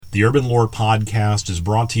The Urban Lore Podcast is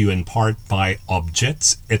brought to you in part by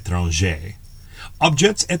Objets Étrangers.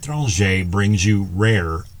 Objets Étrangers brings you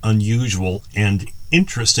rare, unusual, and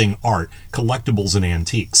interesting art, collectibles, and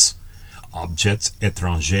antiques. Objets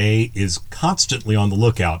Étrangers is constantly on the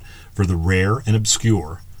lookout for the rare and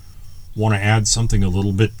obscure. Want to add something a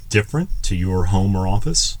little bit different to your home or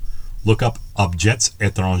office? Look up Objets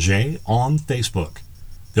Étrangers on Facebook.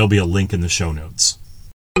 There'll be a link in the show notes.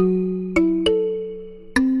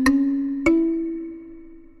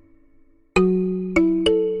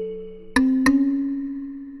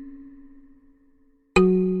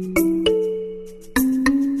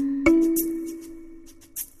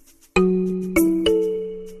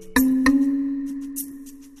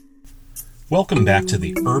 Welcome back to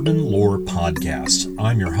the Urban Lore Podcast.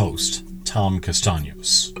 I'm your host, Tom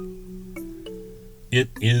Castaños. It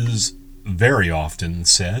is very often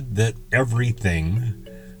said that everything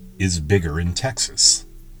is bigger in Texas.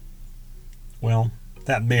 Well,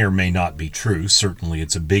 that may or may not be true. Certainly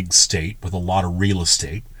it's a big state with a lot of real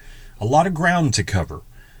estate, a lot of ground to cover.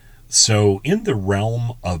 So in the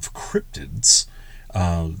realm of cryptids,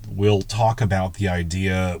 we'll talk about the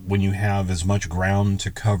idea when you have as much ground to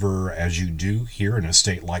cover as you do here in a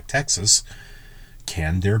state like Texas,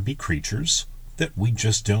 can there be creatures that we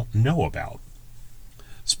just don't know about?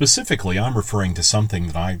 Specifically, I'm referring to something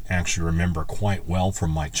that I actually remember quite well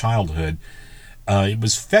from my childhood. It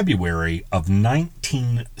was February of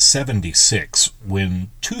 1976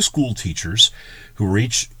 when two school teachers who were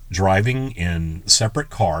each driving in separate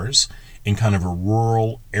cars in kind of a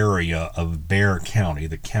rural area of Bexar County,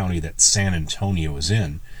 the county that San Antonio is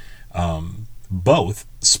in, both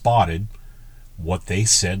spotted what they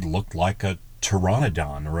said looked like a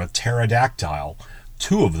pteranodon or a pterodactyl,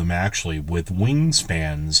 two of them actually with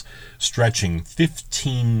wingspans stretching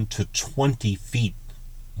 15 to 20 feet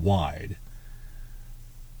wide.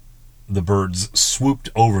 The birds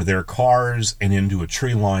swooped over their cars and into a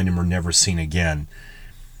tree line and were never seen again.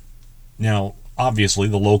 Now, obviously,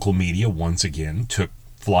 the local media once again took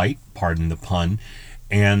flight, pardon the pun,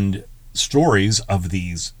 and stories of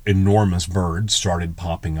these enormous birds started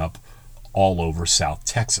popping up all over South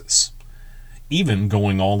Texas, even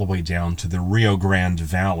going all the way down to the Rio Grande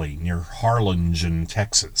Valley near Harlingen,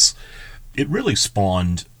 Texas. It really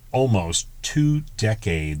spawned almost 2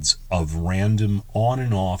 decades of random on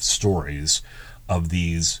and off stories of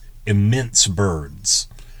these immense birds.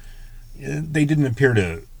 They didn't appear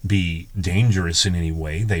to be dangerous in any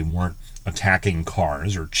way. They weren't attacking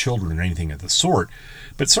cars or children or anything of the sort,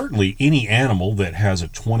 but certainly any animal that has a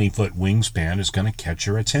 20-foot wingspan is going to catch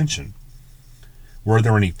your attention. Were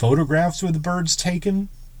there any photographs of the birds taken?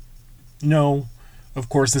 No. Of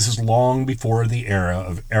course, this is long before the era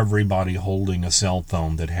of everybody holding a cell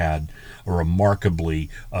phone that had a remarkably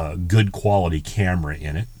good quality camera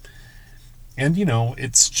in it. And,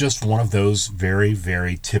 it's just one of those very,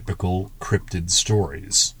 very typical cryptid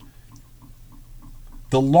stories.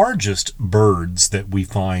 The largest birds that we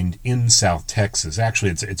find in South Texas,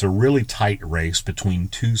 actually it's a really tight race between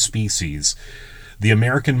two species. The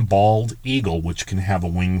American bald eagle, which can have a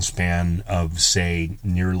wingspan of, say,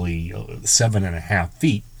 nearly 7.5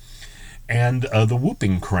 feet, and the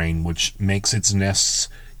whooping crane, which makes its nests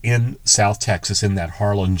in South Texas, in that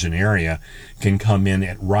Harlingen area, can come in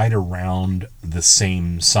at right around the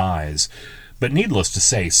same size. But needless to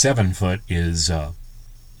say, 7 foot is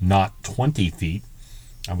not 20 feet.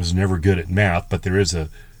 I was never good at math, but there is a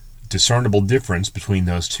discernible difference between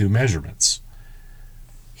those two measurements.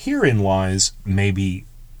 Herein lies maybe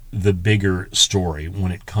the bigger story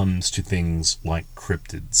when it comes to things like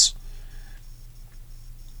cryptids.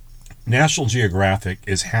 National Geographic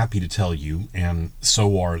is happy to tell you, and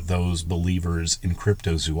so are those believers in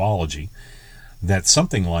cryptozoology, that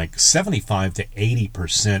something like 75 to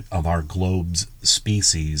 80% of our globe's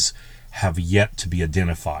species have yet to be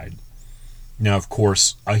identified. Now, of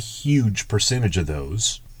course, a huge percentage of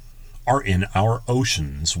those are in our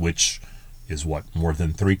oceans, which is more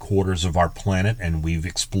than 3/4 of our planet, and we've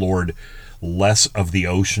explored less of the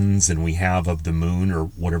oceans than we have of the moon, or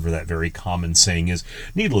whatever that very common saying is.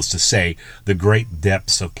 Needless to say, the great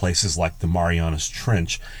depths of places like the Marianas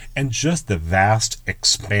Trench and just the vast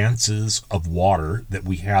expanses of water that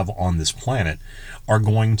we have on this planet are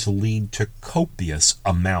going to lead to copious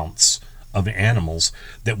amounts of animals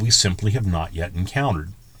that we simply have not yet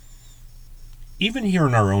encountered. Even here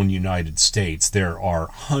in our own United States, there are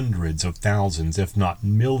hundreds of thousands, if not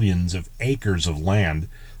millions, of acres of land,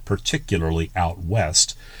 particularly out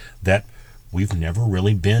west, that we've never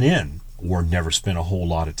really been in or never spent a whole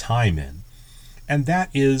lot of time in. And that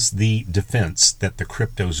is the defense that the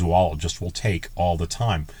cryptozoologist will take all the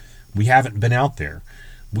time. We haven't been out there.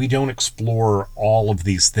 We don't explore all of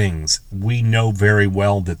these things. We know very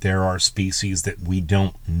well that there are species that we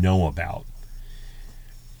don't know about.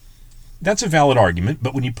 That's a valid argument,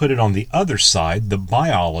 but when you put it on the other side, the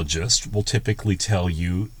biologist will typically tell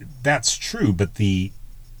you that's true, but the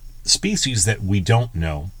species that we don't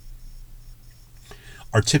know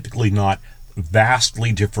are typically not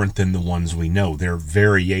vastly different than the ones we know. They're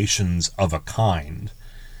variations of a kind.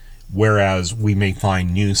 Whereas we may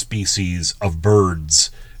find new species of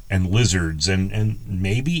birds and lizards and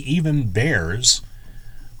maybe even bears.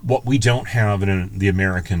 What we don't have in the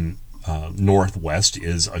American Northwest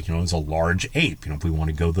is a large ape. If we want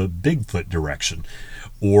to go the Bigfoot direction,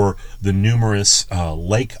 or the numerous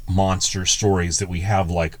lake monster stories that we have,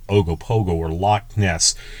 like Ogopogo or Loch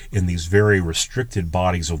Ness, in these very restricted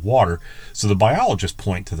bodies of water. So the biologists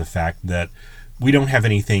point to the fact that we don't have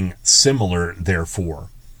anything similar, therefore.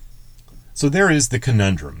 So there is the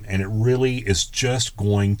conundrum, and it really is just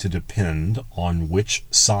going to depend on which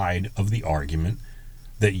side of the argument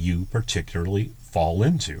that you particularly fall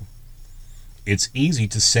into. It's easy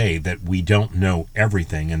to say that we don't know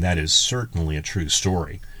everything, and that is certainly a true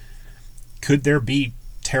story. Could there be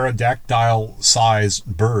pterodactyl-sized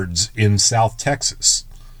birds in South Texas?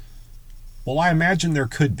 Well, I imagine there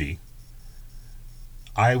could be.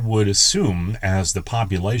 I would assume as the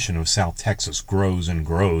population of South Texas grows and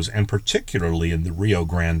grows, and particularly in the Rio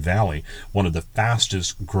Grande Valley, one of the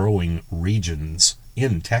fastest growing regions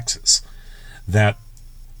in Texas, that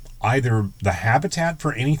either the habitat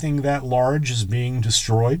for anything that large is being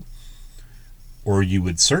destroyed, or you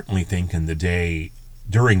would certainly think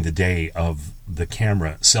during the day of the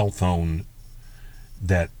camera cell phone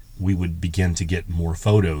that we would begin to get more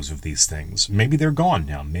photos of these things. Maybe they're gone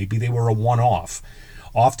now. Maybe they were a one-off.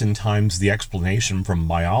 Oftentimes the explanation from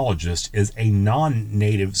biologists is a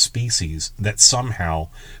non-native species that somehow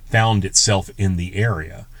found itself in the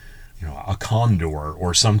area. A condor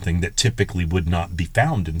or something that typically would not be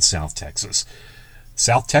found in South Texas.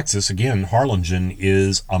 South Texas, again, Harlingen,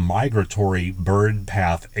 is a migratory bird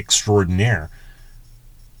path extraordinaire.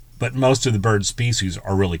 But most of the bird species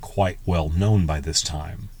are really quite well known by this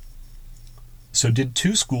time. So did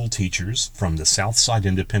two school teachers from the Southside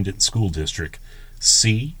Independent School District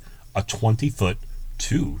see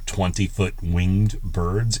two 20-foot winged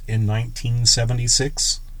birds in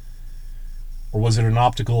 1976? Or was it an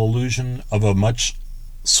optical illusion of a much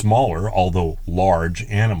smaller, although large,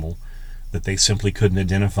 animal that they simply couldn't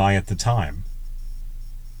identify at the time?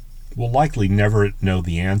 We'll likely never know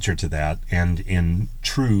the answer to that, and in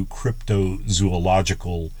true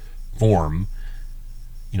cryptozoological form,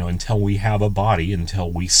 until we have a body, until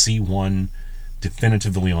we see one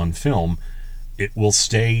definitively on film, it will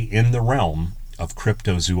stay in the realm of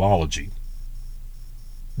cryptozoology.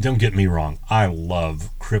 Don't get me wrong, I love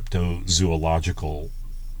cryptozoological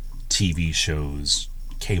TV shows,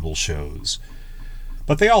 cable shows,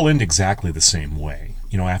 but they all end exactly the same way.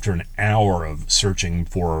 After an hour of searching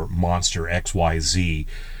for monster XYZ,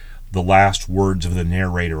 the last words of the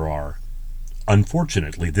narrator are,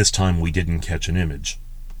 "Unfortunately, this time we didn't catch an image."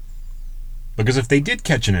 Because if they did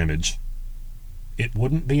catch an image, it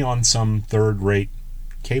wouldn't be on some third-rate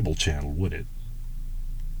cable channel, would it?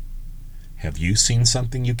 Have you seen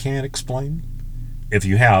something you can't explain? If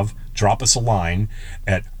you have, drop us a line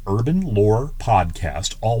at Urban Lore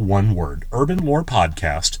Podcast, all one word,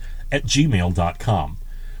 urbanlorepodcast@gmail.com,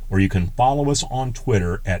 or you can follow us on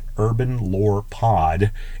Twitter at Urban Lore Pod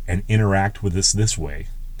and interact with us that way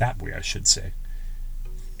I should say.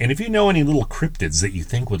 And if you know any little cryptids that you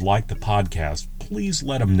think would like the podcast, please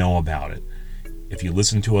let them know about it. If you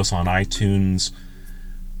listen to us on iTunes,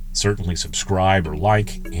 certainly subscribe or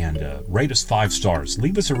like, and rate us 5 stars.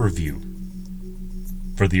 Leave us a review.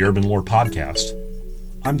 For the Urban Lore Podcast,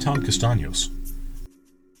 I'm Tom Castaños.